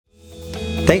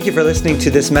Thank you for listening to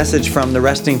this message from The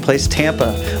Resting Place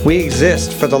Tampa. We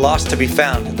exist for the lost to be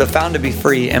found, the found to be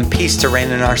free, and peace to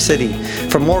reign in our city.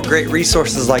 For more great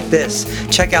resources like this,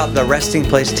 check out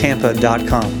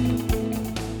therestingplacetampa.com.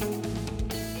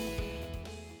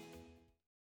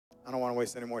 I don't want to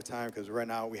waste any more time because right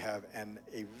now we have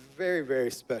a very,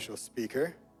 very special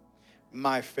speaker.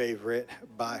 My favorite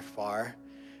by far.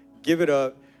 Give it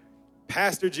up,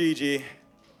 Pastor Gigi.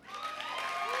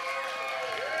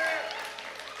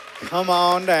 Come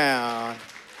on down.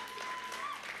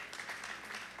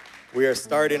 We are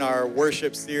starting our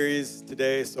worship series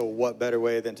today, so what better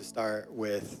way than to start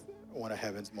with one of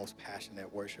heaven's most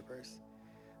passionate worshipers?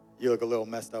 You look a little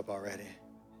messed up already.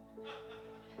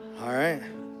 All right.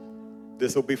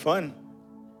 This will be fun.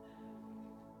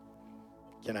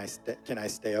 Can I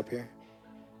stay up here?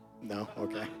 No?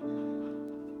 Okay.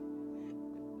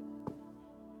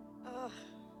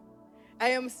 I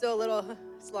am still a little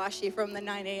sloshy from the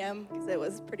 9 a.m. because it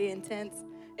was pretty intense,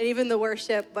 and even the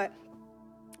worship, but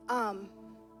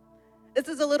this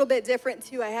is a little bit different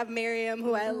too. I have Miriam,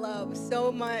 who I love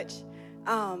so much.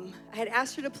 I had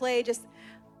asked her to play,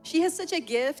 she has such a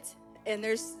gift, and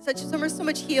there's so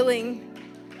much healing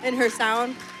in her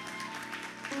sound,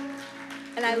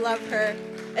 and I love her.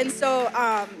 And so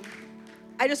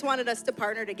I just wanted us to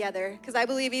partner together because I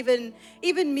believe even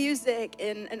music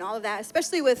and all of that,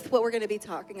 especially with what we're going to be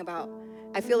talking about,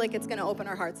 I feel like it's going to open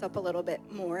our hearts up a little bit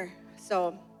more.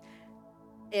 So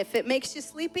if it makes you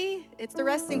sleepy, it's the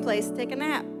resting place. Take a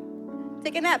nap.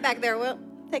 Take a nap back there, Will.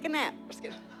 Take a nap. Just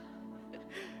kidding.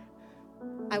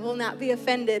 I will not be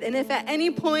offended. And if at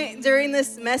any point during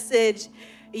this message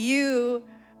you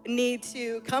need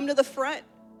to come to the front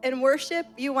and worship,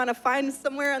 you want to find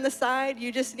somewhere on the side,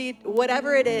 you just need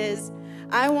whatever it is,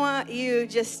 I want you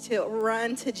just to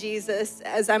run to Jesus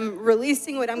as I'm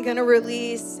releasing what I'm going to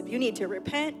release. If you need to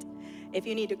repent, if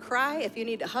you need to cry, if you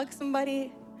need to hug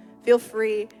somebody, feel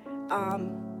free. I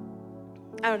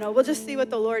don't know. We'll just see what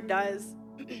the Lord does.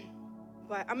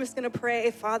 But I'm just going to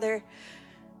pray. Father,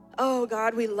 oh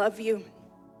God, we love you.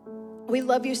 We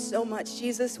love you so much,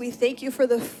 Jesus. We thank you for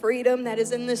the freedom that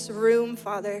is in this room,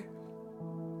 Father.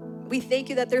 We thank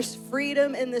you that there's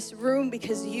freedom in this room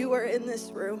because you are in this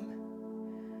room.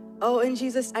 Oh, and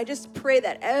Jesus, I just pray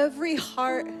that every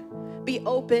heart be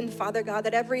open, Father God,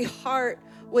 that every heart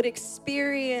would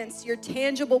experience your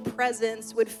tangible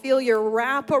presence, would feel your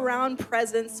wraparound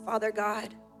presence, Father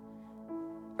God.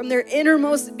 From their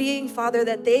innermost being, Father,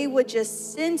 that they would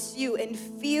just sense you and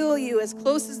feel you as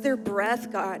close as their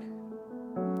breath, God.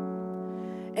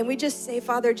 And we just say,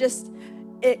 Father, just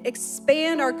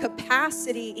expand our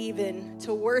capacity even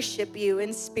to worship you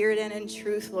in spirit and in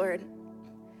truth, Lord.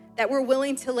 That we're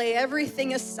willing to lay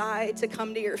everything aside to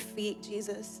come to your feet,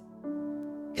 Jesus.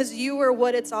 Because you are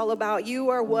what it's all about. You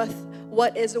are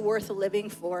what is worth living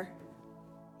for.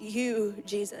 You,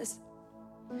 Jesus.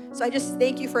 So I just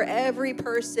thank you for every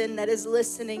person that is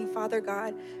listening, Father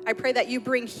God. I pray that you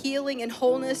bring healing and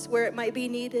wholeness where it might be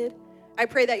needed. I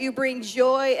pray that you bring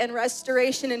joy and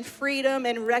restoration and freedom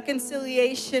and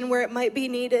reconciliation where it might be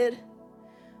needed.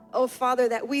 Oh, Father,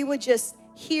 that we would just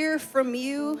hear from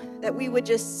you, that we would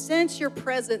just sense your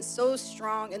presence so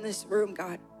strong in this room,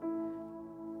 God.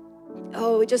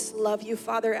 Oh, we just love you,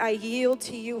 Father. I yield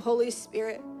to you, Holy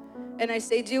Spirit. And I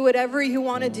say, do whatever you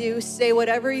want to do. Say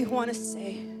whatever you want to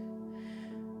say.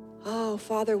 Oh,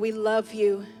 Father, we love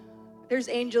you. There's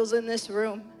angels in this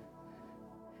room.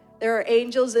 There are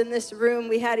angels in this room.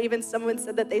 We had even someone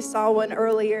said that they saw one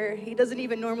earlier. He doesn't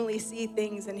even normally see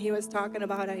things, and he was talking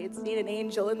about I had seen an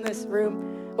angel in this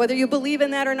room. Whether you believe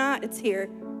in that or not, it's here.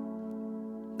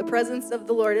 The presence of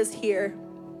the Lord is here.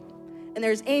 And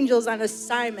there's angels on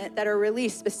assignment that are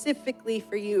released specifically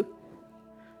for you,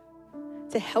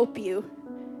 to help you,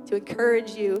 to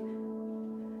encourage you.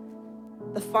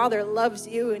 The Father loves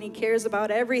you, and he cares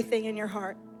about everything in your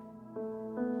heart.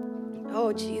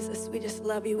 Oh, Jesus, we just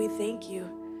love you. We thank you.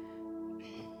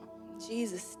 In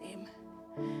Jesus' name.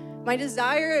 My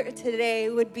desire today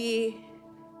would be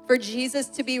for Jesus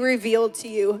to be revealed to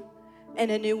you in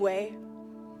a new way.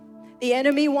 The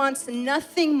enemy wants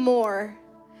nothing more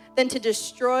than to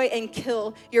destroy and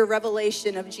kill your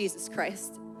revelation of Jesus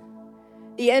Christ.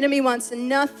 The enemy wants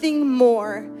nothing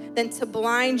more than to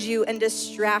blind you and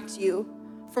distract you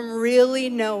from really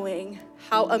knowing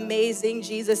how amazing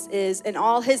Jesus is and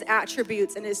all his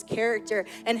attributes and his character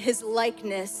and his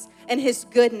likeness and his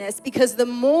goodness. Because the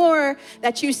more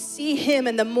that you see him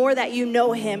and the more that you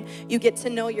know him, you get to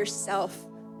know yourself.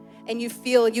 and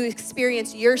you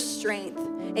experience your strength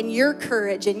and your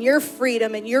courage and your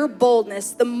freedom and your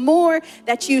boldness, the more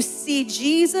that you see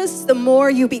Jesus, the more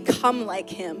you become like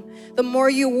him. The more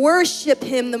you worship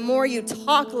him, the more you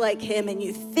talk like him and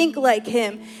you think like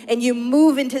him, and you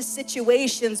move into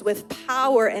situations with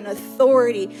power and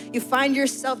authority. You find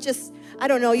yourself just,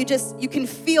 you can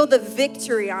feel the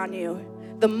victory on you.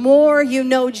 The more you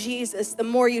know Jesus, the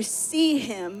more you see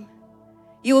him,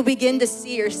 you will begin to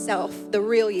see yourself, the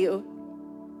real you.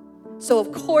 So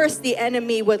of course the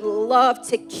enemy would love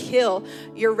to kill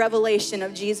your revelation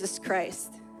of Jesus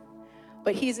Christ.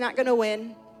 But he's not gonna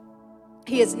win.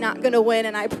 He is not gonna win.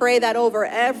 And I pray that over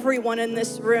everyone in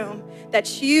this room,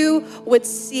 that you would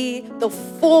see the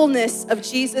fullness of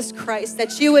Jesus Christ,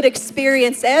 that you would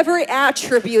experience every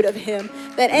attribute of him,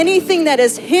 that anything that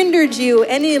has hindered you,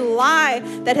 any lie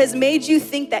that has made you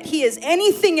think that he is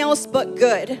anything else but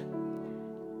good,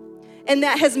 and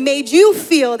that has made you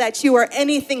feel that you are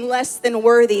anything less than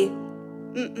worthy.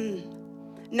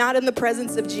 Not in the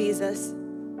presence of Jesus.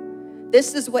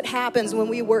 This is what happens when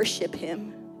we worship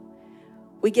him.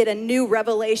 We get a new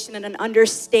revelation and an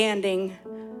understanding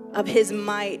of his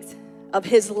might, of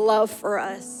his love for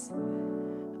us.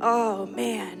 Oh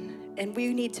man, and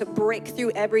we need to break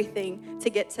through everything to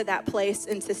get to that place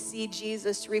and to see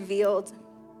Jesus revealed.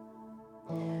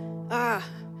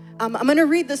 I'm gonna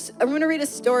read a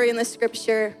story in the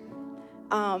scripture.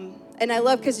 And I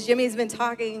love, because Jimmy's been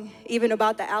talking even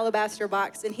about the alabaster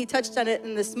box, and he touched on it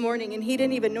in this morning, and he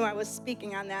didn't even know I was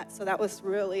speaking on that. So that was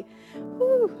really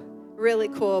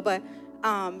cool. But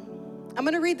I'm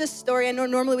gonna read this story. I know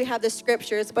normally we have the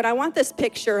scriptures, but I want this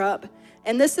picture up.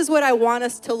 And this is what I want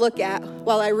us to look at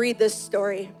while I read this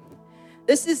story.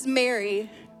 This is Mary.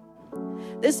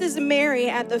 This is Mary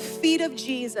at the feet of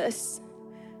Jesus.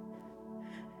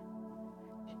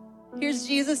 Here's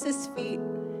Jesus' feet.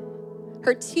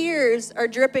 Her tears are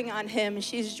dripping on him.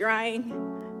 She's drying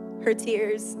her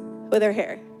tears with her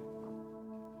hair.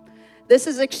 This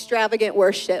is extravagant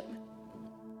worship.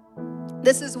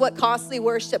 This is what costly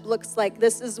worship looks like.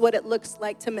 This is what it looks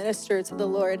like to minister to the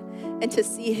Lord and to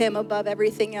see him above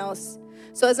everything else.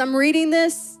 So as I'm reading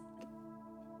this,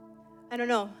 I don't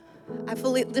know,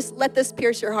 just let this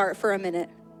pierce your heart for a minute.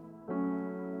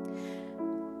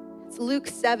 It's Luke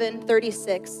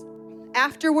 7:36.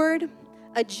 Afterward,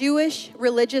 a Jewish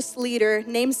religious leader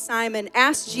named Simon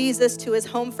asked Jesus to his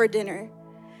home for dinner.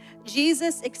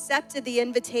 Jesus accepted the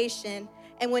invitation,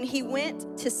 and when he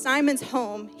went to Simon's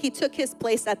home, he took his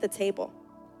place at the table.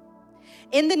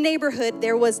 In the neighborhood,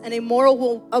 there was an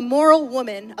immoral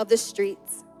woman of the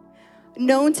streets,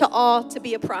 known to all to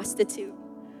be a prostitute.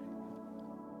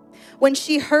 When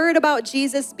she heard about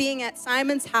Jesus being at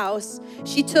Simon's house,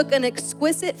 she took an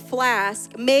exquisite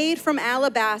flask made from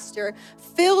alabaster,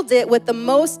 filled it with the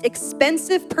most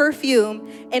expensive perfume,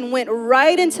 and went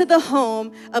right into the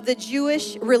home of the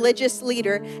Jewish religious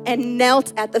leader and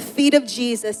knelt at the feet of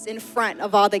Jesus in front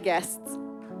of all the guests.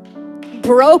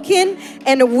 Broken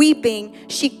and weeping,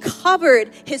 she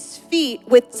covered his feet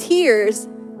with tears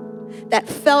that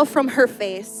fell from her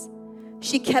face.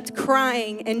 She kept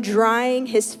crying and drying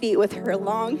his feet with her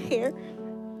long hair.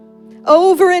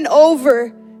 Over and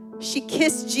over, she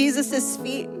kissed Jesus'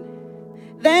 feet.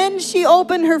 Then she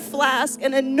opened her flask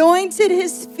and anointed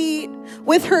his feet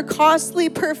with her costly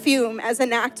perfume as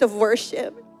an act of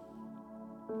worship.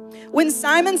 When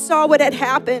Simon saw what had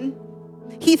happened,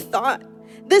 he thought,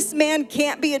 this man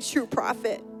can't be a true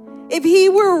prophet. If he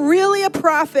were really a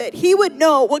prophet, he would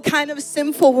know what kind of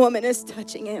sinful woman is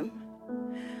touching him.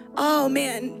 Oh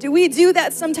man, do we do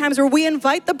that sometimes where we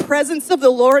invite the presence of the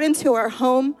Lord into our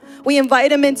home? We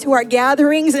invite him into our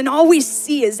gatherings, and all we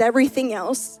see is everything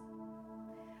else.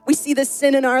 We see the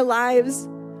sin in our lives.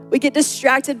 We get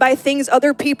distracted by things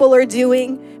other people are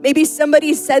doing. Maybe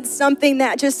somebody said something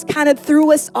that just kind of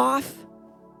threw us off.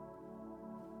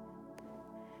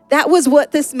 That was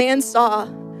what this man saw.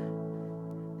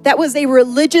 That was a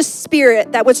religious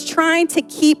spirit that was trying to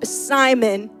keep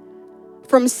Simon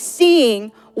from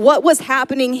seeing what was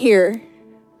happening here.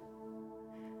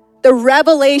 The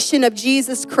revelation of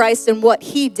Jesus Christ and what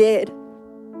he did.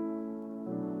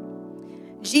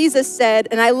 Jesus said,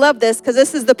 and I love this because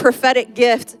this is the prophetic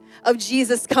gift of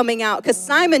Jesus coming out, because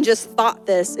Simon just thought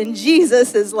this, and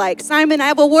Jesus is like, Simon, I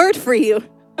have a word for you.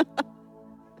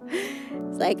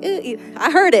 It's like,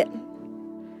 I heard it.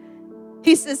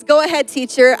 He says, go ahead,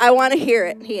 teacher, I want to hear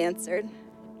it, he answered.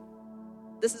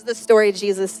 This is the story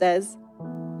Jesus says.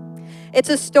 It's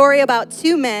a story about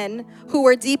two men who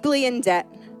were deeply in debt.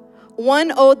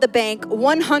 One owed the bank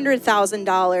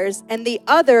 $100,000 and the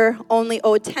other only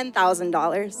owed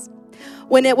 $10,000.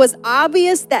 When it was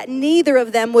obvious that neither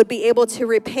of them would be able to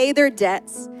repay their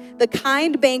debts, the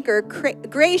kind banker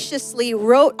graciously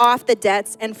wrote off the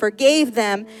debts and forgave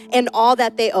them and all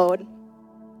that they owed.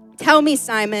 Tell me,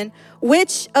 Simon,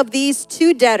 which of these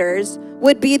two debtors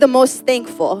would be the most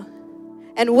thankful,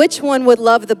 and which one would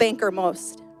love the banker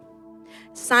most?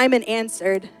 Simon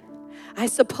answered, I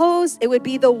suppose it would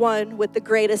be the one with the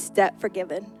greatest debt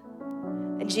forgiven.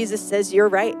 And Jesus says, you're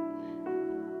right.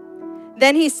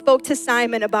 Then he spoke to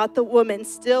Simon about the woman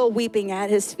still weeping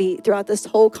at his feet. Throughout this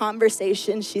whole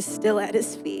conversation, she's still at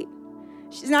his feet.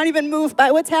 She's not even moved by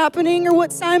what's happening or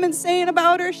what Simon's saying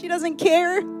about her. She doesn't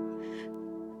care.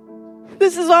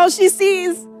 This is all she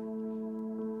sees.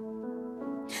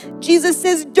 Jesus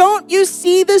says, don't you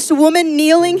see this woman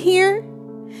kneeling here?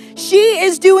 She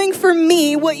is doing for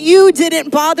me what you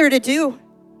didn't bother to do.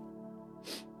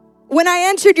 When I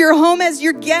entered your home as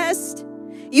your guest,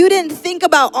 you didn't think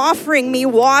about offering me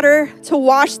water to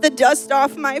wash the dust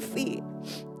off my feet.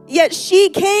 Yet she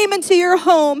came into your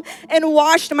home and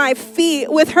washed my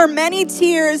feet with her many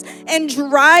tears and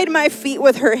dried my feet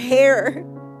with her hair.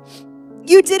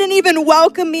 You didn't even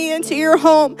welcome me into your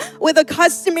home with a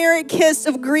customary kiss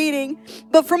of greeting.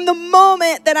 But from the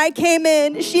moment that I came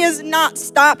in, she has not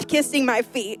stopped kissing my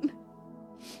feet.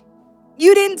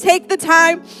 You didn't take the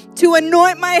time to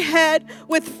anoint my head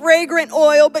with fragrant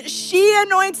oil, but she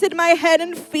anointed my head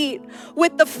and feet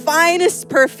with the finest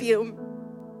perfume.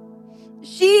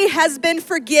 She has been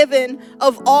forgiven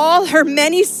of all her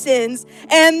many sins,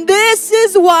 and this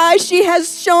is why she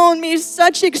has shown me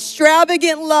such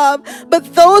extravagant love.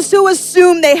 But those who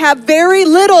assume they have very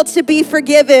little to be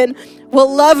forgiven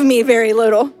will love me very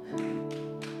little.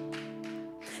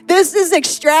 This is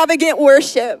extravagant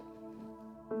worship.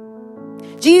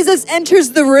 Jesus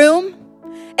enters the room,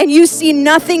 and you see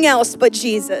nothing else but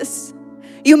Jesus.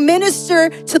 You minister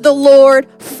to the Lord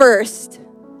first.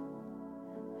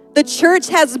 The church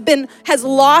has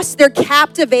lost their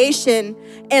captivation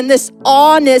and this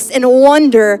awness and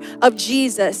wonder of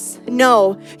Jesus.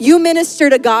 No, you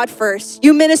minister to God first.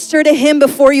 You minister to him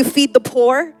before you feed the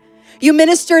poor. You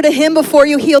minister to him before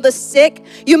you heal the sick.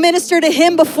 You minister to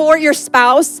him before your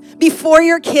spouse, before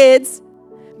your kids,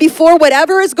 before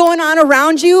whatever is going on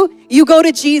around you. You go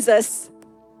to Jesus.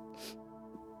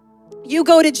 You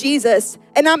go to Jesus.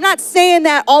 And I'm not saying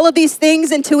that all of these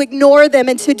things and to ignore them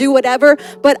and to do whatever,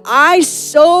 but I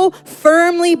so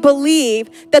firmly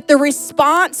believe that the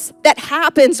response that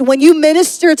happens when you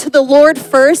minister to the Lord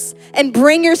first and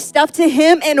bring your stuff to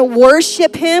him and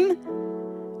worship him,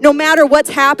 no matter what's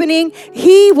happening,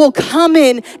 he will come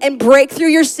in and break through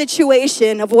your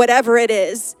situation of whatever it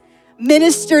is.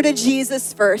 Minister to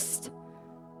Jesus first.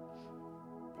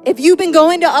 If you've been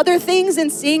going to other things and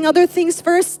seeing other things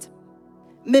first,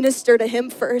 minister to him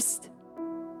first.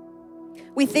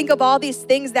 We think of all these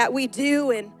things that we do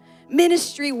and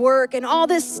ministry work and all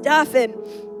this stuff, and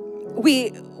we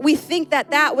think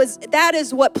that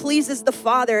is what pleases the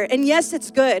Father. And yes, it's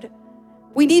good.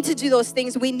 We need to do those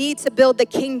things. We need to build the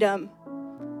kingdom.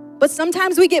 But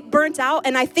sometimes we get burnt out,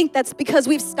 and I think that's because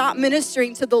we've stopped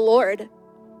ministering to the Lord.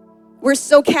 We're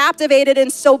so captivated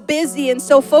and so busy and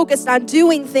so focused on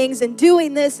doing things and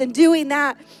doing this and doing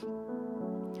that.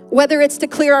 Whether it's to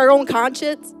clear our own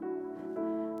conscience,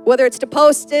 whether it's to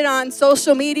post it on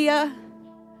social media,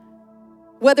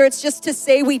 whether it's just to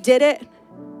say we did it.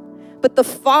 But the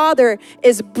Father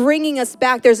is bringing us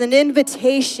back. There's an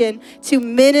invitation to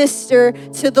minister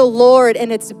to the Lord,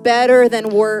 and it's better than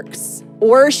works.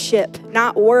 Worship,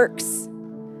 not works.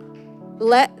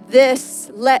 Let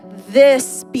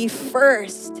this be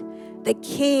first. The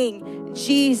King,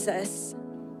 Jesus.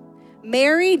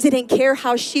 Mary didn't care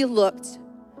how she looked,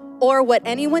 or what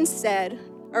anyone said,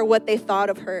 or what they thought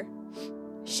of her.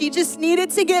 She just needed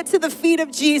to get to the feet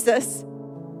of Jesus.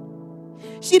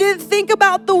 She didn't think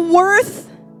about the worth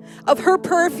of her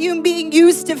perfume being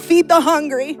used to feed the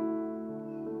hungry.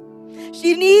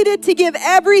 She needed to give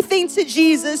everything to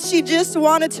Jesus. She just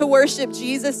wanted to worship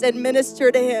Jesus and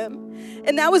minister to him.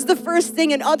 And that was the first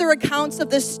thing. In other accounts of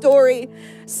this story,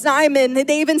 Simon,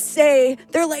 they even say,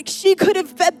 they're like, she could have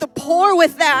fed the poor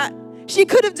with that. She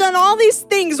could have done all these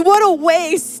things. What a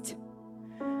waste.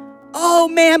 Oh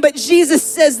man, but Jesus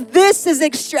says this is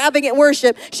extravagant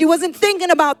worship. She wasn't thinking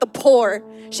about the poor.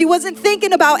 She wasn't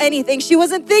thinking about anything. She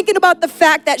wasn't thinking about the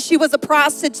fact that she was a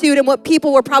prostitute and what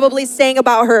people were probably saying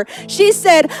about her. She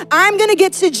said, I'm going to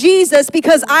get to Jesus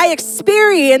because I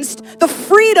experienced the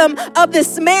freedom of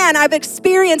this man. I've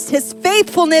experienced his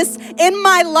faithfulness in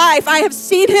my life. I have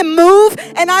seen him move,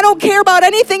 and I don't care about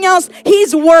anything else.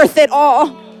 He's worth it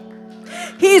all.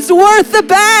 He's worth the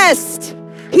best.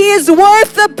 He is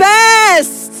worth the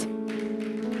best.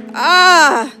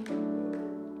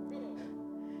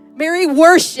 Mary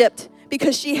worshiped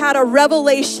because she had a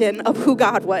revelation of who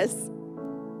God was.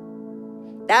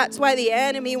 That's why the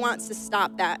enemy wants to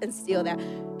stop that and steal that.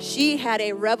 She had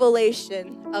a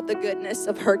revelation of the goodness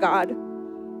of her God.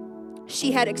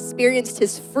 She had experienced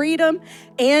his freedom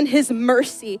and his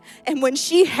mercy. And when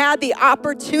she had the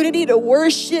opportunity to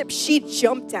worship, she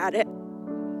jumped at it.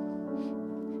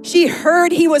 She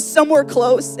heard he was somewhere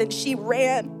close and she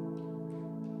ran.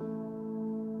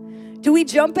 Do we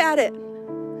jump at it?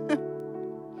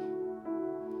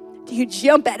 Do you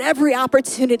jump at every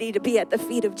opportunity to be at the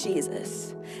feet of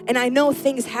Jesus? And I know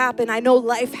things happen. I know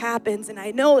life happens. And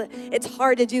I know it's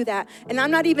hard to do that. And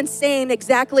I'm not even saying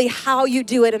exactly how you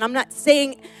do it. And I'm not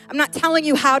telling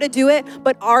you how to do it,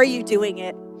 but are you doing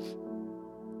it?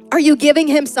 Are you giving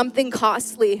him something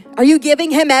costly? Are you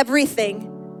giving him everything?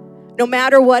 No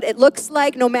matter what it looks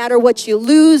like, no matter what you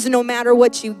lose, no matter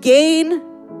what you gain,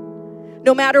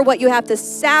 no matter what you have to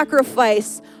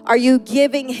sacrifice, are you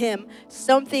giving him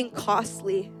something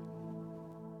costly?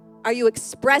 Are you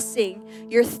expressing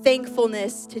your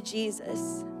thankfulness to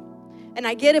Jesus? And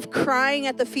I get if crying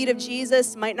at the feet of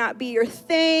Jesus might not be your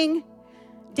thing,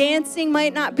 dancing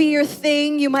might not be your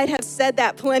thing, you might have said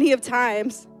that plenty of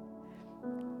times,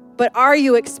 but are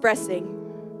you expressing?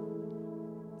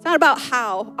 It's not about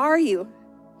how, are you?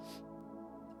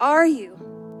 Are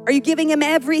you? Are you giving him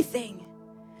everything?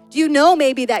 Do you know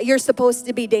maybe that you're supposed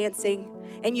to be dancing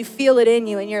and you feel it in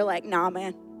you and you're like, nah,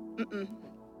 man,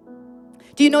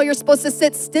 Do you know you're supposed to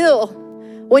sit still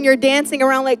when you're dancing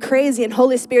around like crazy and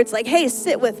Holy Spirit's like, hey,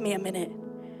 sit with me a minute?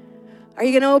 Are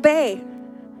you going to obey?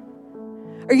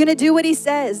 Are you going to do what he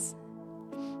says?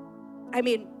 I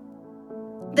mean,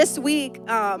 this week,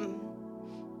 I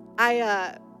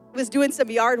was doing some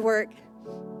yard work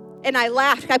and I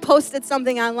laughed. I posted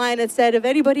something online that said, if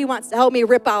anybody wants to help me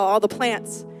rip out all the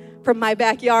plants from my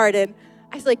backyard. And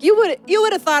I was like, you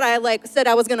would have thought I said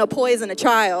I was going to poison a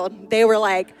child. They were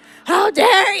like, how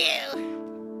dare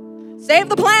you? Save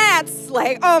the plants.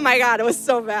 Oh my God, it was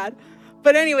so bad.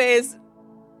 But anyways,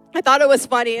 I thought it was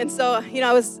funny. And so,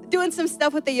 I was doing some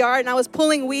stuff with the yard and I was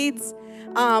pulling weeds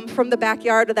from the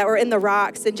backyard that were in the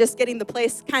rocks and just getting the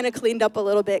place kind of cleaned up a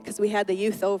little bit because we had the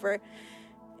youth over.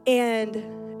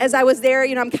 And as I was there,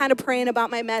 I'm kind of praying about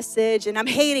my message and I'm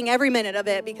hating every minute of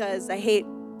it because I hate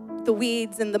the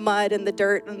weeds and the mud and the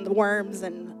dirt and the worms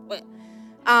and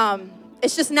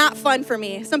it's just not fun for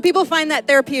me. Some people find that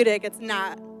therapeutic. It's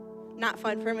not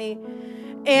fun for me.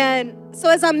 And so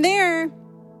as I'm there,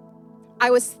 I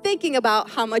was thinking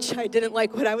about how much I didn't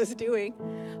like what I was doing.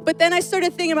 But then I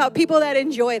started thinking about people that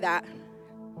enjoy that.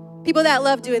 People that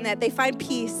love doing that. They find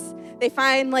peace. They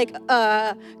find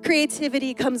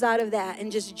creativity comes out of that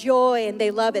and just joy, and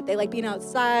they love it. They like being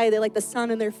outside. They like the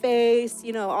sun in their face,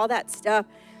 all that stuff.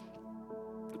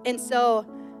 And so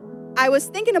I was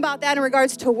thinking about that in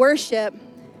regards to worship.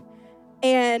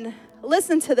 And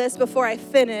listen to this before I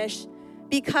finish,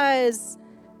 because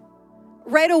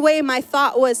right away my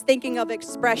thought was thinking of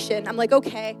expression. I'm like,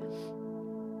 okay,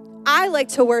 I like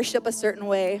to worship a certain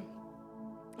way.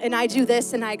 And I do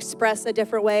this and I express a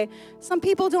different way. Some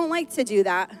people don't like to do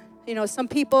that. Some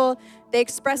people, they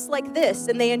express like this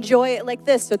and they enjoy it like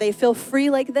this, or they feel free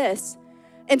like this.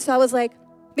 And so I was like,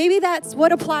 maybe that's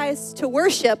what applies to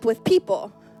worship with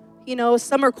people.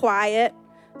 Some are quiet.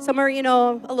 Some are,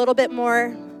 a little bit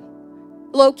more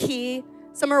low key.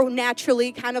 Some are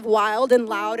naturally kind of wild and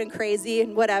loud and crazy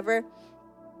and whatever.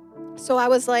 So I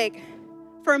was like,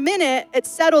 for a minute, it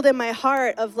settled in my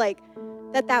heart of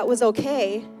that was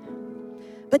okay.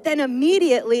 But then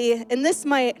immediately, and this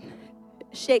might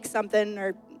shake something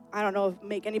or I don't know,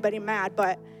 make anybody mad,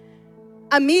 but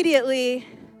immediately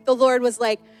the Lord was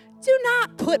like, do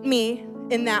not put me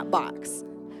in that box.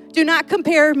 Do not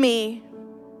compare me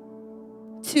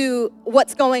to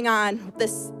what's going on,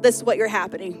 this what you're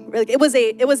happening. It was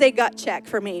a gut check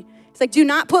for me. It's like, do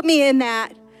not put me in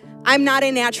that. I'm not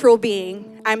a natural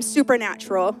being. I'm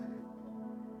supernatural.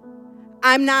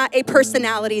 I'm not a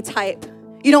personality type.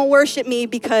 You don't worship me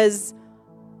because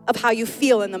of how you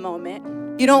feel in the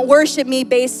moment. You don't worship me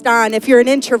based on if you're an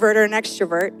introvert or an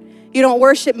extrovert. You don't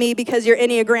worship me because your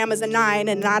Enneagram is a 9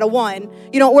 and not a 1.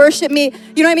 You don't worship me.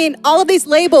 You know what I mean? All of these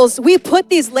labels, we put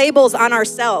these labels on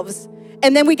ourselves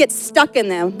and then we get stuck in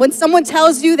them. When someone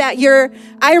tells you that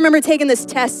I remember taking this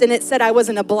test and it said I was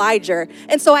an obliger.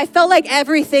 And so I felt like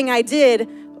everything I did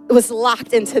was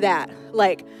locked into that.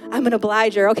 Like, I'm an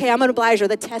obliger. Okay, I'm an obliger.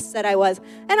 The test said I was.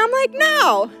 And I'm like,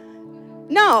 no.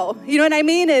 You know what I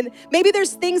mean? And maybe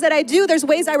there's things that I do, there's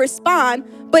ways I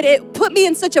respond, but it put me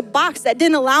in such a box that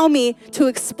didn't allow me to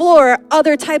explore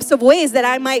other types of ways that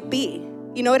I might be.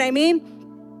 You know what I mean?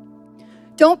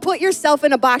 Don't put yourself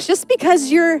in a box just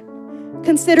because you're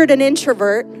considered an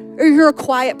introvert or you're a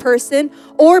quiet person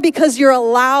or because you're a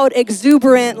loud,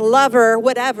 exuberant lover,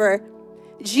 whatever.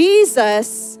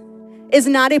 Jesus is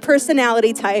not a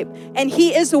personality type, and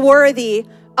he is worthy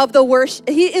of the worship.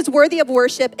 He is worthy of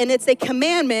worship, and it's a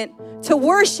commandment to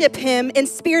worship him in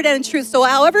spirit and in truth. So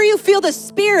however you feel the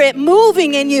Spirit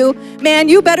moving in you, man,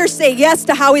 you better say yes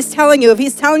to how he's telling you. If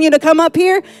he's telling you to come up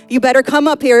here, you better come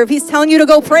up here. If he's telling you to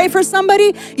go pray for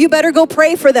somebody, you better go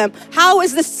pray for them. How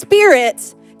is the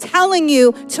Spirit telling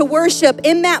you to worship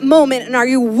in that moment, and are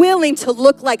you willing to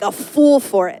look like a fool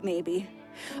for it, maybe?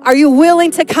 Are you willing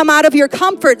to come out of your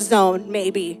comfort zone,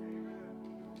 maybe?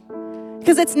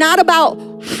 Because it's not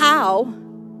about how,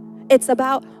 it's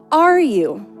about are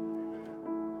you?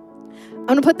 I'm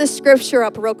gonna put this scripture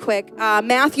up real quick.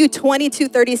 Matthew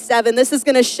 22:37. This is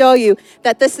gonna show you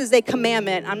that this is a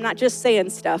commandment. I'm not just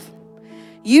saying stuff.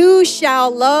 You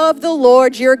shall love the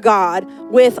Lord your God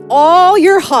with all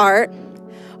your heart,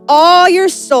 all your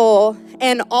soul,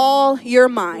 and all your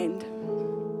mind.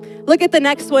 Look at the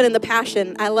next one in the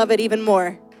Passion. I love it even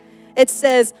more. It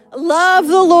says, love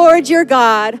the Lord your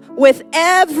God with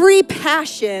every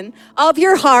passion of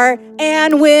your heart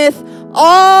and with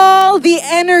all the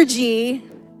energy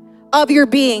of your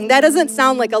being. That doesn't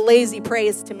sound like a lazy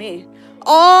praise to me.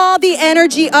 All the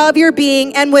energy of your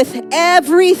being and with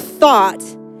every thought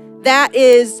that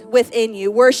is within you.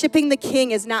 Worshiping the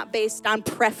King is not based on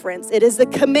preference. It is a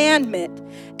commandment.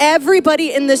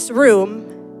 Everybody in this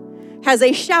room has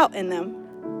a shout in them.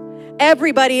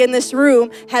 Everybody in this room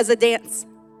has a dance.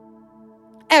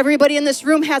 Everybody in this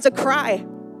room has a cry.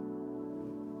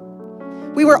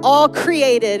 We were all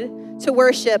created to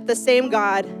worship the same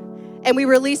God, and we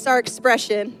release our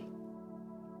expression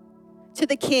to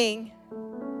the King,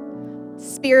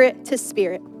 spirit to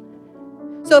spirit.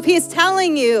 So if he's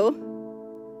telling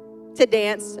you to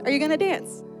dance, are you going to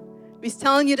dance? If he's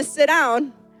telling you to sit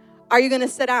down, are you going to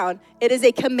sit down? It is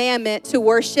a commandment to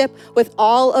worship with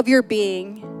all of your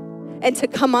being and to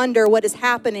come under what is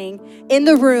happening in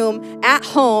the room, at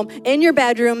home, in your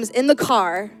bedrooms, in the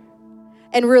car,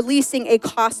 and releasing a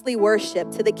costly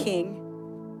worship to the King.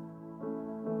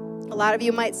 A lot of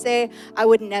you might say, I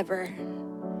would never.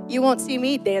 You won't see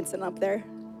me dancing up there.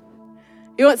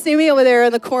 You won't see me over there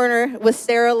in the corner with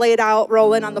Sarah laid out,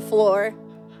 rolling on the floor.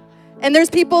 And there's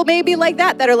people maybe like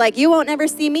that are like, you won't ever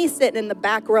see me sitting in the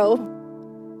back row.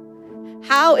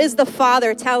 How is the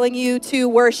Father telling you to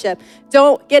worship?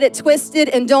 Don't get it twisted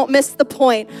and don't miss the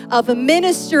point of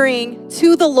ministering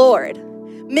to the Lord,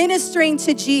 ministering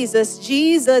to Jesus.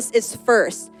 Jesus is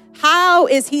first. How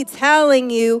is he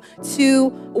telling you to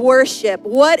worship?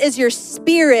 What is your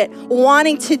spirit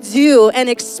wanting to do and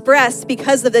express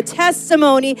because of the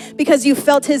testimony, because you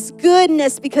felt his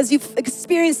goodness, because you've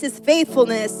experienced his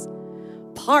faithfulness?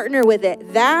 Partner with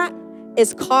it. That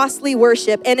is costly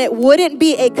worship, and it wouldn't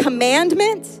be a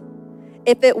commandment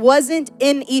if it wasn't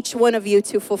in each one of you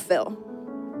to fulfill.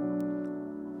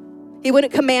 He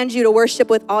wouldn't command you to worship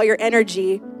with all your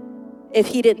energy if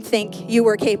he didn't think you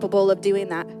were capable of doing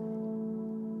that.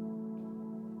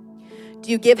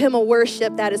 Do you give him a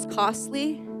worship that is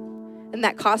costly and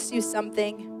that costs you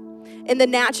something? In the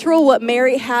natural, what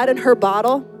Mary had in her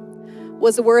bottle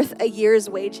was worth a year's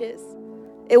wages.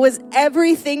 It was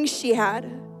everything she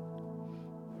had.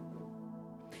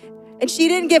 And she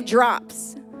didn't give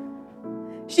drops.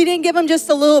 She didn't give him just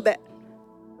a little bit.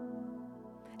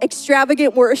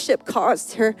 Extravagant worship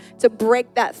caused her to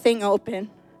break that thing open.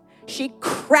 She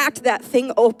cracked that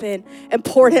thing open and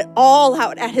poured it all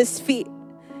out at his feet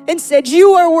and said,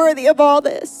 you are worthy of all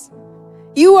this.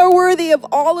 You are worthy of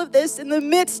all of this in the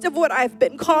midst of what I've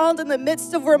been called, in the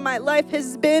midst of where my life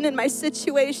has been and my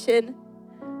situation.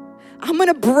 I'm going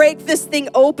to break this thing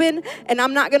open, and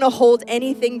I'm not going to hold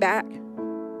anything back.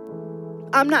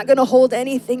 I'm not going to hold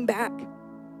anything back.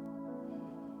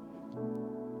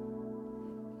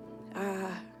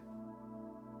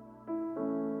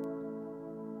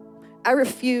 I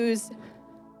refuse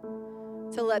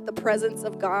to let the presence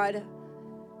of God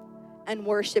and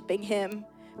worshiping him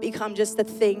become just a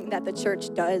thing that the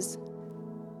church does.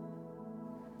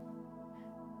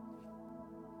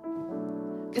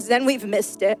 Because then we've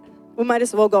missed it. We might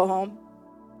as well go home.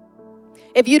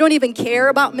 If you don't even care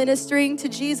about ministering to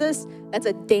Jesus, that's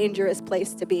a dangerous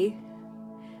place to be.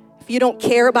 If you don't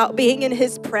care about being in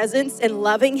his presence and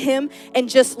loving him and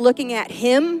just looking at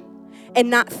him and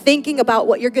not thinking about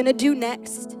what you're going to do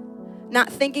next,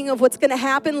 not thinking of what's going to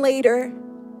happen later,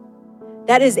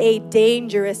 that is a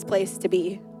dangerous place to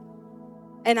be.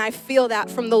 And I feel that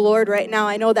from the Lord right now.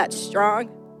 I know that's strong.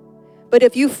 But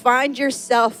if you find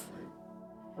yourself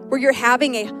where you're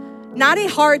having Not a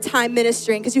hard time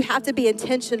ministering, because you have to be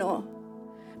intentional.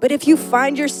 But if you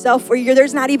find yourself where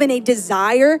there's not even a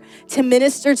desire to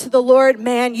minister to the Lord,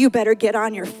 man, you better get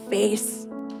on your face.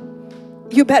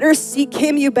 You better seek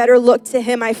him. You better look to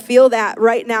him. I feel that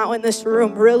right now in this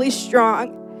room really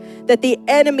strong, that the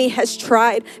enemy has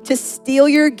tried to steal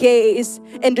your gaze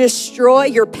and destroy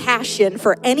your passion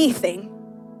for anything.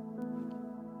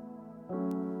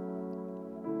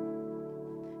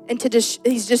 And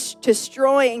he's just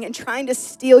destroying and trying to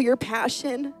steal your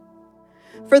passion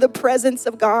for the presence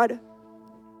of God.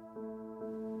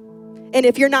 And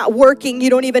if you're not working, you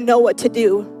don't even know what to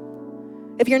do.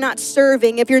 If you're not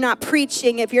serving, if you're not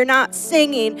preaching, if you're not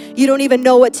singing, you don't even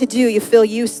know what to do. You feel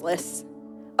useless.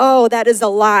 Oh, that is a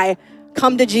lie.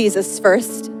 Come to Jesus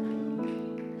first.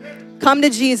 Come to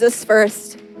Jesus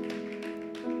first.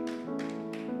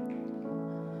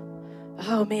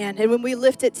 Oh man, and when we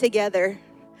lift it together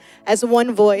as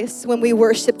one voice, when we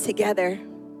worship together,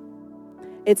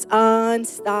 it's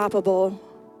unstoppable.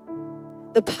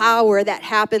 The power that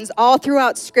happens all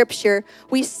throughout Scripture,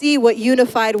 we see what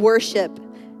unified worship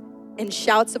and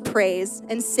shouts of praise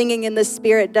and singing in the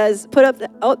Spirit does.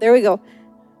 There we go.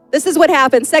 This is what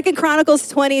happened. 2 Chronicles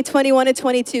 20, 21 and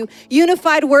 22.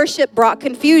 Unified worship brought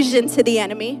confusion to the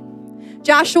enemy.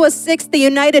 Joshua 6, the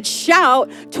united shout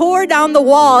tore down the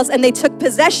walls and they took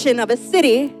possession of a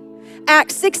city.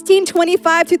 Acts 16,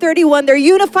 25 through 31, their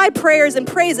unified prayers and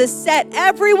praises set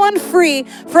everyone free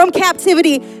from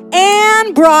captivity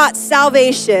and brought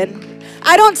salvation.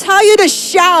 I don't tell you to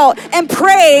shout and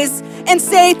praise and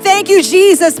say, thank you,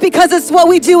 Jesus, because it's what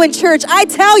we do in church. I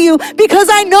tell you because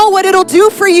I know what it'll do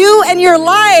for you and your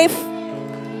life.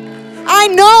 I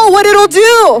know what it'll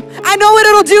do. I know what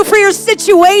it'll do for your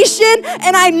situation.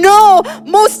 And I know,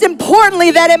 most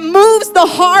importantly, that it moves the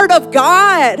heart of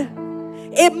God.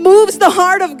 It moves the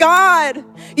heart of God.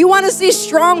 You want to see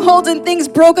strongholds and things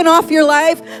broken off your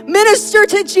life? Minister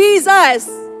to Jesus.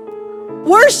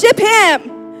 Worship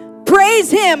him.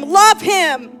 Praise him. Love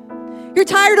him. You're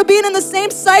tired of being in the same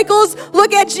cycles?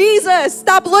 Look at Jesus.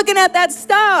 Stop looking at that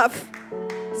stuff.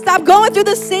 Stop going through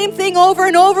the same thing over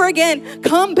and over again.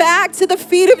 Come back to the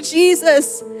feet of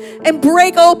Jesus and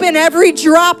break open every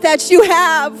drop that you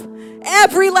have.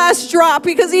 Every last drop,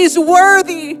 because he's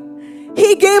worthy.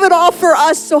 He gave it all for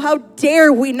us, so how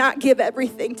dare we not give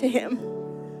everything to him?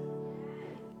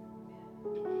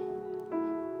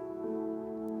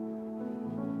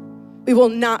 We will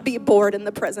not be bored in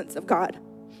the presence of God.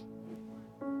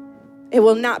 It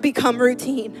will not become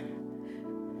routine.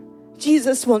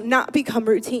 Jesus will not become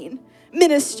routine.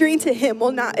 Ministering to him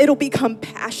will not, it'll become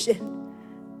passion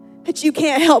that you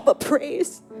can't help but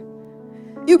praise.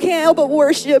 You can't help but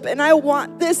worship, and I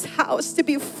want this house to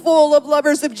be full of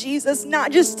lovers of Jesus,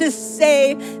 not just to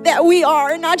say that we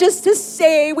are, not just to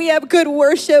say we have good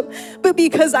worship, but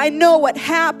because I know what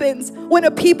happens when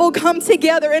a people come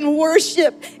together and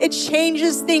worship. It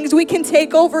changes things. We can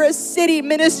take over a city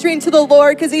ministering to the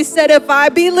Lord, because he said, if I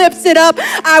be lifted up,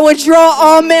 I would draw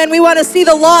all men. We want to see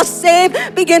the lost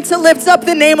saved. Begin to lift up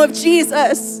the name of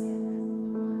Jesus.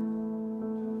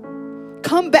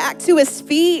 Come back to his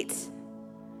feet.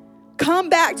 Come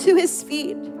back to his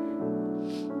feet.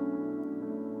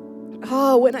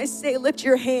 Oh, when I say lift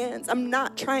your hands, I'm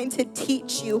not trying to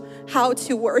teach you how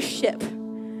to worship.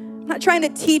 I'm not trying to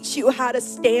teach you how to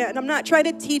stand. I'm not trying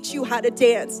to teach you how to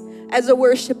dance as a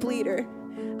worship leader.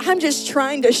 I'm just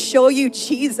trying to show you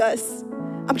Jesus.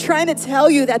 I'm trying to tell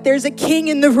you that there's a king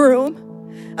in the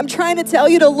room. I'm trying to tell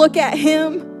you to look at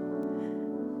him.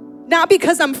 Not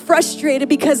because I'm frustrated,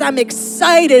 because I'm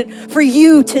excited for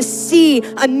you to see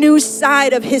a new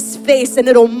side of his face, and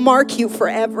it'll mark you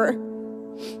forever.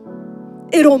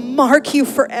 It'll mark you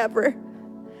forever.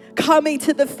 Coming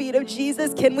to the feet of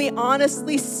Jesus, can we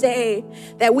honestly say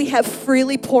that we have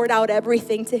freely poured out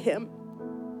everything to him?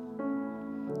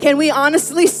 Can we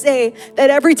honestly say that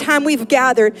every time we've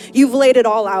gathered, you've laid it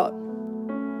all out?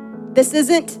 This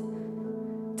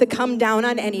isn't to come down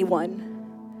on anyone.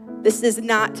 This is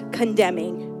not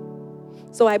condemning.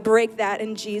 So I break that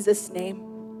in Jesus' name.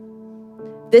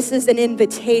 This is an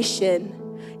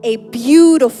invitation, a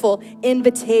beautiful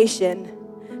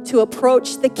invitation to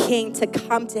approach the King, to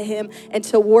come to him and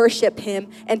to worship him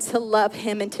and to love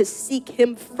him and to seek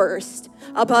him first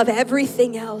above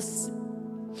everything else.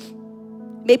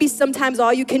 Maybe sometimes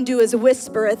all you can do is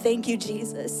whisper a thank you,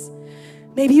 Jesus.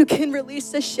 Maybe you can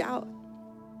release a shout.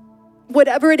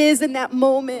 Whatever it is in that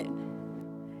moment,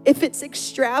 if it's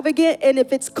extravagant and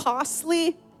if it's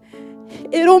costly,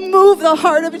 it'll move the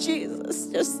heart of Jesus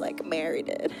just like Mary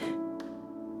did.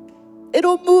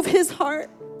 It'll move his heart.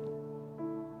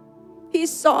 He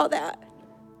saw that.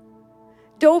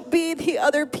 Don't be the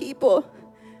other people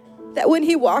that when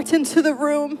he walked into the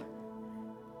room,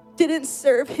 didn't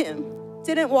serve him,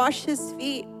 didn't wash his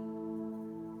feet,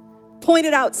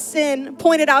 pointed out sin,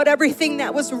 pointed out everything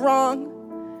that was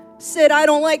wrong, said, I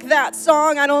don't like that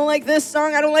song, I don't like this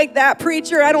song, I don't like that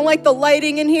preacher, I don't like the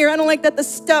lighting in here, I don't like that the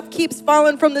stuff keeps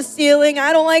falling from the ceiling,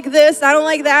 I don't like this, I don't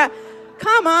like that.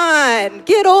 Come on,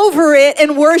 get over it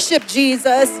and worship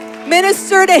Jesus.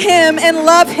 Minister to him and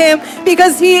love him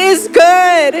because he is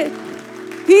good.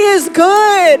 He is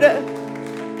good.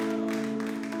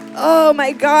 Oh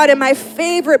my God, and my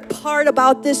favorite part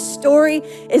about this story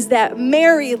is that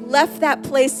Mary left that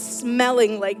place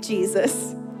smelling like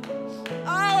Jesus.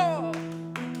 Oh.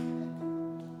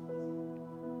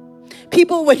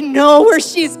 People would know where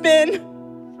she's been.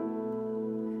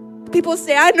 People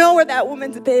say, I know where that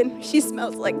woman's been. She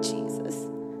smells like Jesus.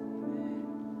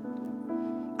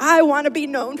 I want to be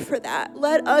known for that.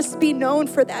 Let us be known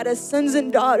for that as sons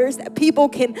and daughters, that people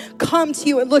can come to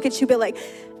you and look at you and be like,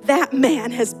 that man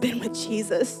has been with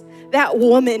Jesus. That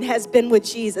woman has been with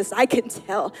Jesus. I can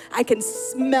tell. I can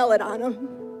smell it on them.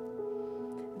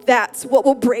 That's what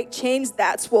will break chains.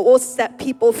 That's what will set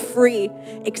people free.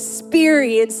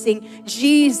 Experiencing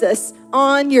Jesus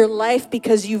on your life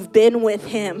because you've been with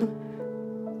him.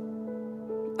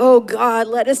 Oh God,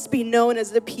 let us be known as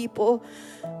the people.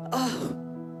 Oh,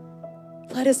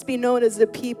 let us be known as the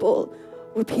people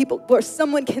where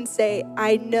someone can say,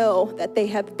 I know that they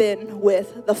have been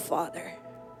with the Father.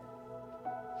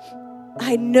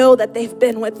 I know that they've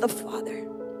been with the Father.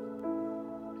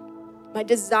 My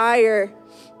desire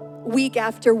week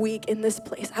after week in this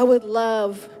place, I would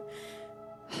love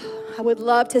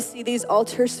to see these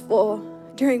altars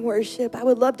full during worship. I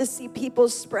would love to see people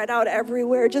spread out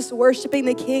everywhere, just worshiping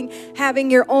the King,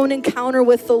 having your own encounter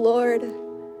with the Lord.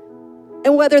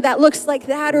 And whether that looks like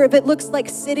that or if it looks like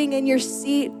sitting in your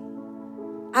seat,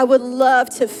 I would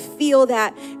love to feel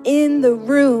that in the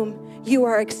room you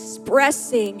are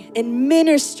expressing and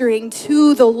ministering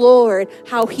to the Lord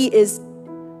how he is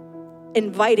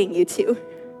inviting you to.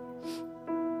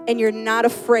 And you're not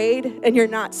afraid and you're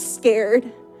not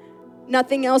scared.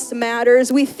 Nothing else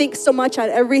matters. We think so much on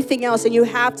everything else, and you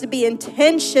have to be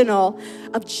intentional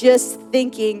of just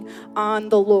thinking on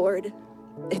the Lord.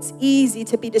 It's easy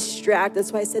to be distracted.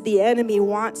 That's why I said the enemy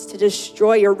wants to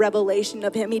destroy your revelation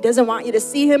of him. He doesn't want you to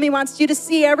see him. He wants you to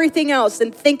see everything else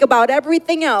and think about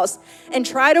everything else and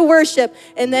try to worship.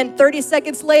 And then 30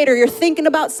 seconds later, you're thinking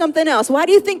about something else. Why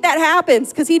do you think that happens?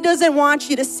 Because he doesn't want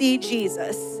you to see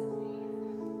Jesus.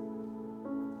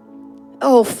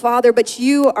 Oh, Father, but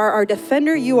you are our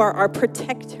defender. You are our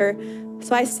protector.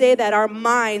 So I say that our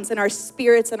minds and our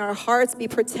spirits and our hearts be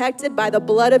protected by the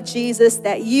blood of Jesus,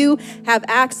 that you have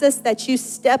access, that you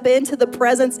step into the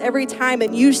presence every time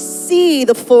and you see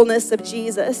the fullness of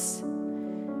Jesus.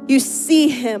 You see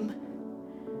him.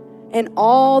 And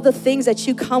all the things that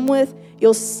you come with,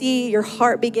 you'll see your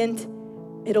heart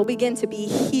it'll begin to be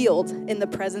healed in the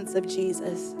presence of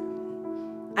Jesus.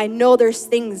 I know there's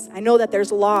things. I know that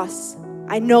there's loss.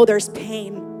 I know there's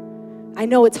pain. I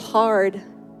know it's hard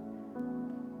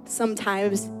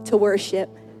sometimes to worship.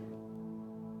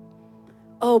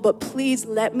 Oh, but please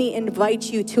let me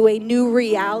invite you to a new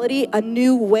reality, a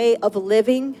new way of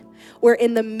living, where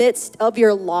in the midst of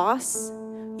your loss,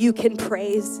 you can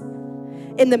praise.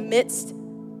 In the midst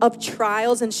of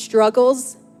trials and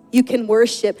struggles, you can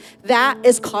worship. That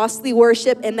is costly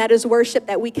worship, and that is worship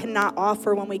that we cannot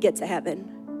offer when we get to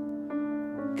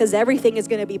heaven, because everything is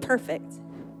going to be perfect.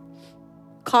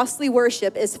 Costly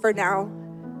worship is for now.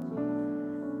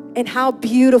 And how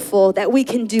beautiful that we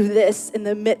can do this in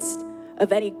the midst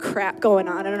of any crap going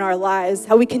on in our lives.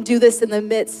 How we can do this in the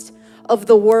midst of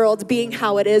the world being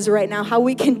how it is right now. How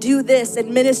we can do this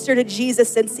and minister to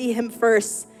Jesus and see him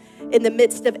first in the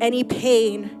midst of any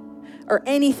pain or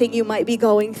anything you might be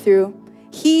going through.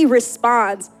 He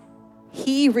responds.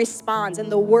 He responds. And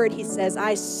the word, he says,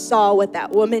 I saw what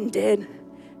that woman did.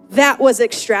 That was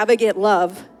extravagant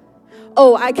love.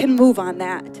 Oh, I can move on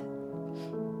that.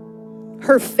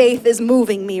 Her faith is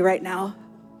moving me right now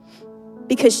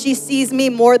because she sees me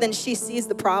more than she sees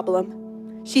the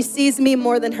problem. She sees me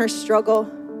more than her struggle.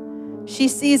 She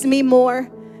sees me more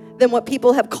than what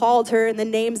people have called her and the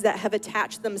names that have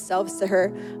attached themselves to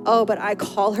her. Oh, but I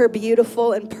call her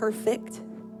beautiful and perfect.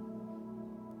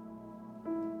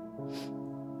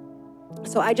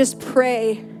 So I just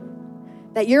pray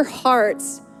that your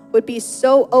hearts would be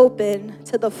so open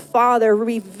to the Father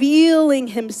revealing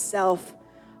himself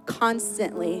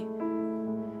constantly.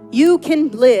 You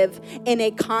can live in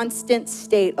a constant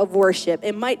state of worship.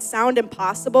 It might sound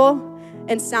impossible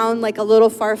and sound like a little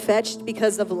far-fetched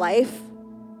because of life,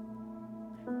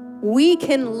 we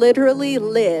can literally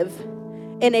live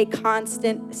in a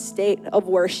constant state of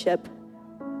worship,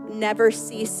 never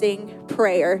ceasing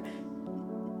prayer.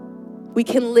 We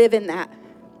can live in that.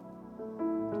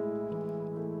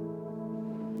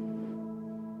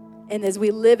 And as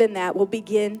we live in that, we'll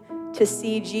begin to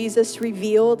see Jesus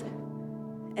revealed,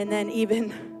 and then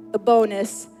even the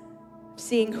bonus,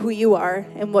 seeing who you are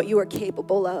and what you are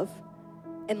capable of.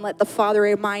 And let the Father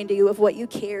remind you of what you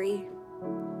carry,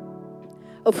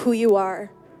 of who you are,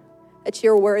 that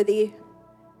you're worthy,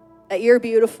 that you're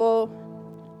beautiful.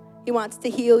 He wants to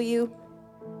heal you.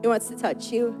 He wants to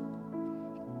touch you.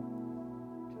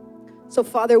 So,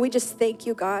 Father, we just thank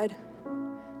you, God,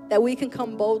 that we can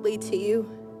come boldly to you,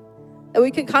 that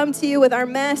we can come to you with our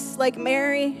mess like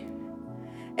Mary,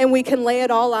 and we can lay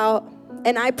it all out.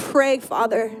 And I pray,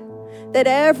 Father, that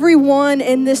everyone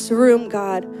in this room,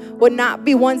 God, would not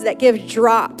be ones that give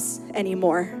drops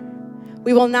anymore.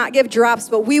 We will not give drops,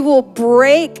 but we will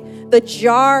break the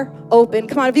jar open.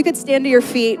 Come on, if you could stand to your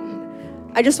feet.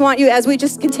 I just want you, as we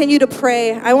just continue to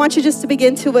pray, I want you just to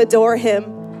begin to adore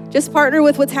him. Just partner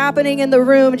with what's happening in the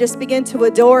room. Just begin to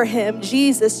adore him.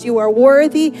 Jesus, you are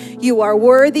worthy. You are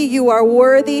worthy. You are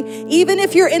worthy. Even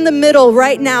if you're in the middle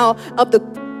right now of the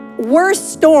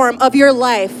worst storm of your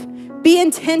life, be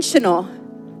intentional.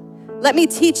 Let me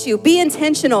teach you. Be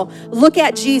intentional. Look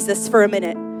at Jesus for a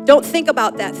minute. Don't think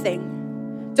about that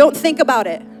thing. Don't think about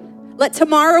it. Let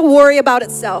tomorrow worry about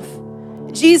itself.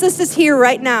 Jesus is here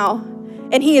right now,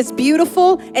 and he is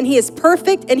beautiful, and he is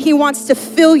perfect, and he wants to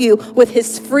fill you with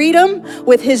his freedom,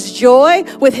 with his joy,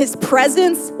 with his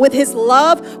presence, with his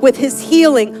love, with his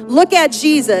healing. Look at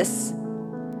Jesus.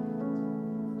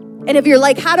 And if you're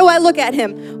like, how do I look at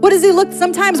him? What does he look,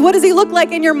 sometimes what does he look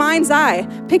like in your mind's eye?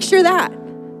 Picture that.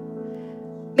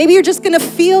 Maybe you're just gonna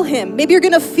feel him. Maybe you're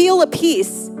gonna feel a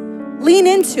peace. Lean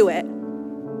into it.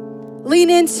 Lean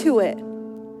into it.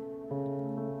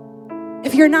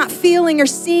 If you're not feeling or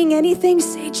seeing anything,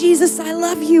 say, Jesus, I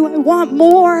love you. I want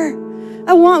more.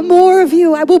 I want more of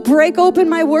you. I will break open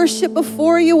my worship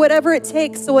before you, whatever it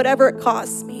takes, so whatever it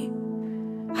costs me.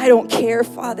 I don't care,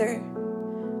 Father,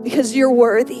 because you're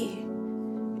worthy.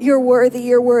 You're worthy.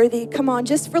 You're worthy. Come on,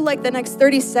 just for like the next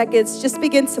 30 seconds, just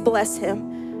begin to bless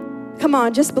him. Come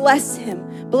on, just bless him.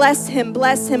 Bless him,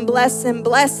 bless him, bless him,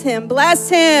 bless him, bless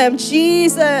him,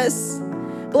 Jesus.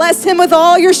 Bless him with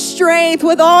all your strength,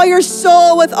 with all your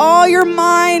soul, with all your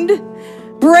mind.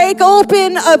 Break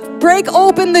open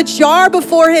the jar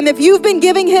before him. If you've been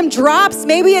giving him drops,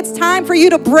 maybe it's time for you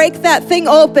to break that thing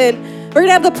open. We're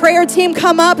gonna have the prayer team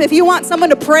come up. If you want someone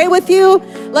to pray with you,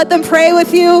 let them pray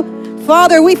with you.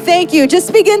 Father, we thank you.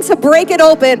 Just begin to break it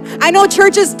open. I know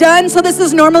church is done, so this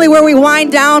is normally where we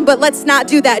wind down, but let's not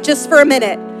do that just for a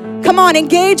minute. Come on,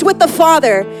 engage with the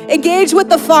Father. Engage with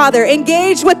the Father.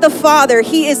 Engage with the Father.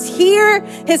 He is here.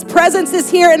 His presence is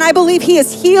here, and I believe he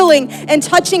is healing and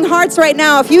touching hearts right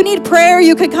now. If you need prayer,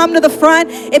 you can come to the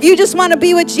front. If you just want to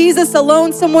be with Jesus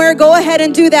alone somewhere, go ahead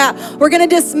and do that. We're going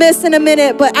to dismiss in a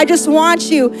minute, but I just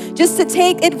want you just to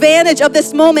take advantage of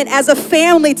this moment as a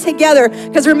family together,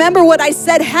 because remember what I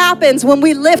said happens when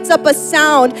we lift up a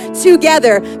sound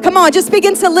together. Come on, just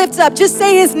begin to lift up. Just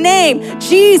say his name,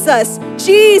 Jesus,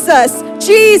 Jesus,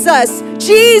 Jesus,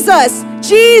 Jesus,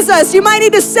 Jesus. You might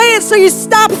need to say it so you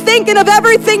stop thinking of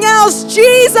everything else.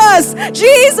 Jesus,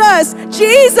 Jesus,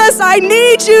 Jesus, I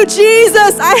need you.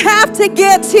 Jesus, I have to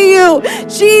get to you.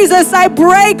 Jesus, I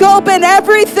break open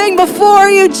everything before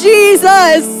you.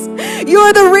 Jesus,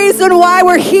 you're the reason why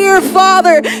we're here,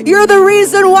 Father. You're the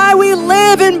reason why we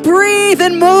live and breathe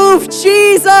and move.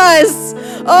 Jesus,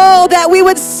 oh, that we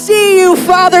would see you,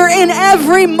 Father, in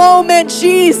every moment.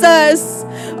 Jesus.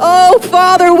 Oh,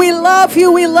 Father, we love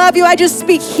you. We love you. I just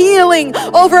speak healing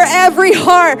over every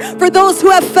heart for those who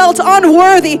have felt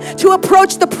unworthy to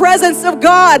approach the presence of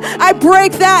God. I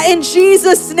break that in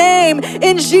Jesus' name,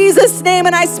 in Jesus' name.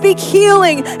 And I speak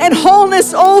healing and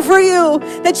wholeness over you,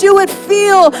 that you would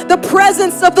feel the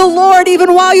presence of the Lord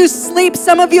even while you sleep.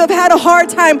 Some of you have had a hard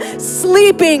time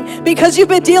sleeping because you've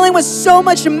been dealing with so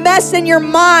much mess in your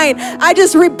mind. I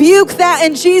just rebuke that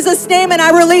in Jesus' name, and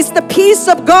I release the peace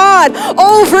of God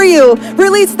over you.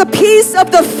 Release the peace of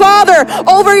the Father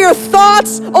over your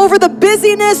thoughts, over the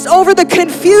busyness, over the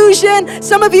confusion.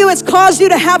 Some of you, it's caused you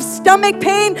to have stomach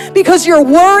pain because you're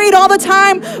worried all the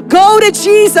time. Go to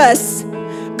Jesus.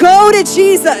 Go to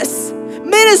Jesus.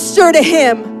 Minister to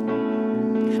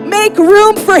him. Make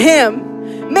room for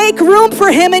him. Make room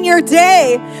for him in your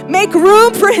day. Make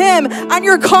room for him on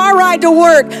your car ride to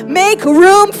work. Make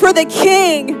room for the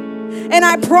King. And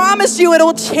I promise you,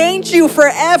 it'll change you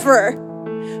forever.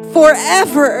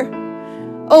 Forever.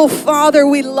 Oh, Father,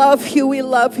 we love you, we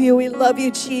love you, we love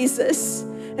you, Jesus.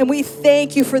 And we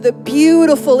thank you for the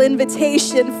beautiful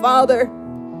invitation, Father.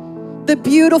 The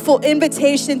beautiful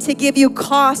invitation to give you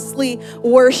costly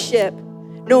worship.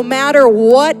 No matter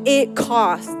what it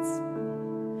costs,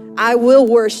 I will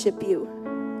worship you.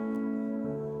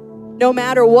 No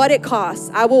matter what it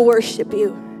costs, I will worship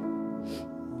you.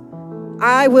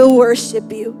 I will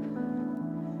worship you.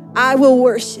 I will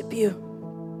worship you.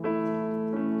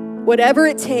 Whatever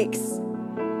it takes,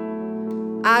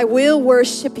 I will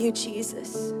worship you,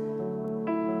 Jesus.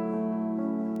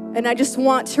 And I just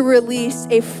want to release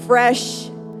a fresh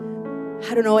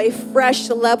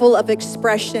level of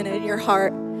expression in your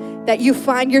heart, that you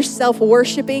find yourself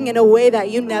worshiping in a way that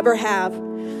you never have.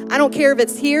 I don't care if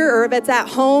it's here or if it's at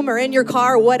home or in your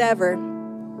car, whatever.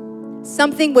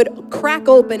 Something would crack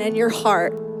open in your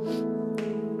heart,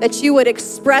 that you would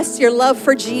express your love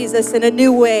for Jesus in a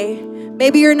new way.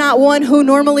 Maybe you're not one who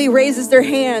normally raises their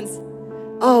hands.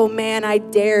 Oh man, I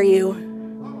dare you.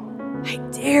 I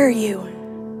dare you.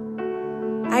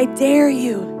 I dare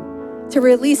you to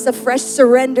release a fresh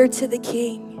surrender to the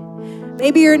King.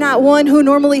 Maybe you're not one who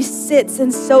normally sits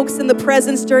and soaks in the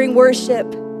presence during worship.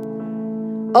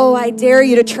 Oh, I dare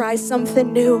you to try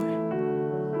something new.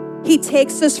 He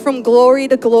takes us from glory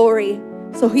to glory.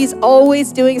 So he's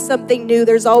always doing something new.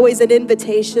 There's always an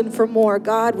invitation for more.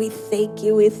 God, we thank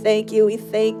you, we thank you, we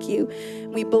thank you.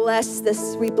 We bless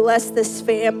this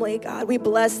family, God. We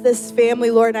bless this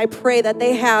family, Lord, and I pray that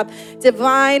they have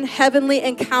divine heavenly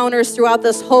encounters throughout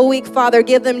this whole week, Father.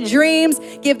 Give them dreams,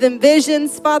 give them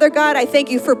visions, Father God. I thank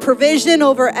you for provision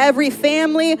over every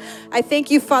family. I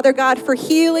thank you, Father God, for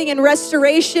healing and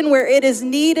restoration where it is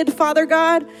needed, Father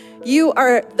God. You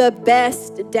are the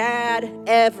best dad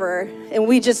ever, and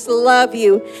we just love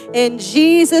you. In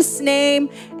Jesus' name,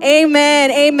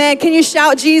 amen, amen. Can you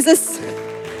shout Jesus?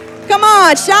 Come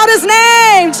on, shout his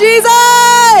name,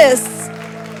 Jesus.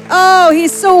 Oh,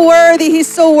 he's so worthy, he's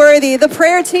so worthy. The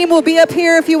prayer team will be up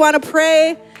here if you want to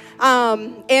pray.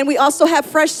 And we also have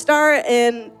Fresh Start,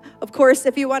 and of course,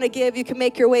 if you want to give, you can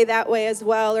make your way that way as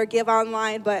well, or give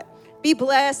online, but be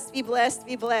blessed, be blessed,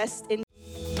 be blessed.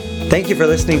 Thank you for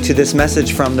listening to this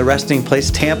message from the Resting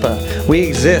Place Tampa. We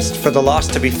exist for the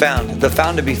lost to be found, the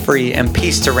found to be free, and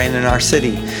peace to reign in our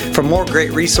city. For more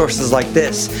great resources like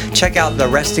this, check out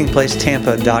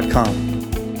therestingplacetampa.com.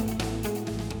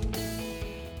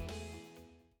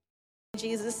 In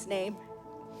Jesus' name.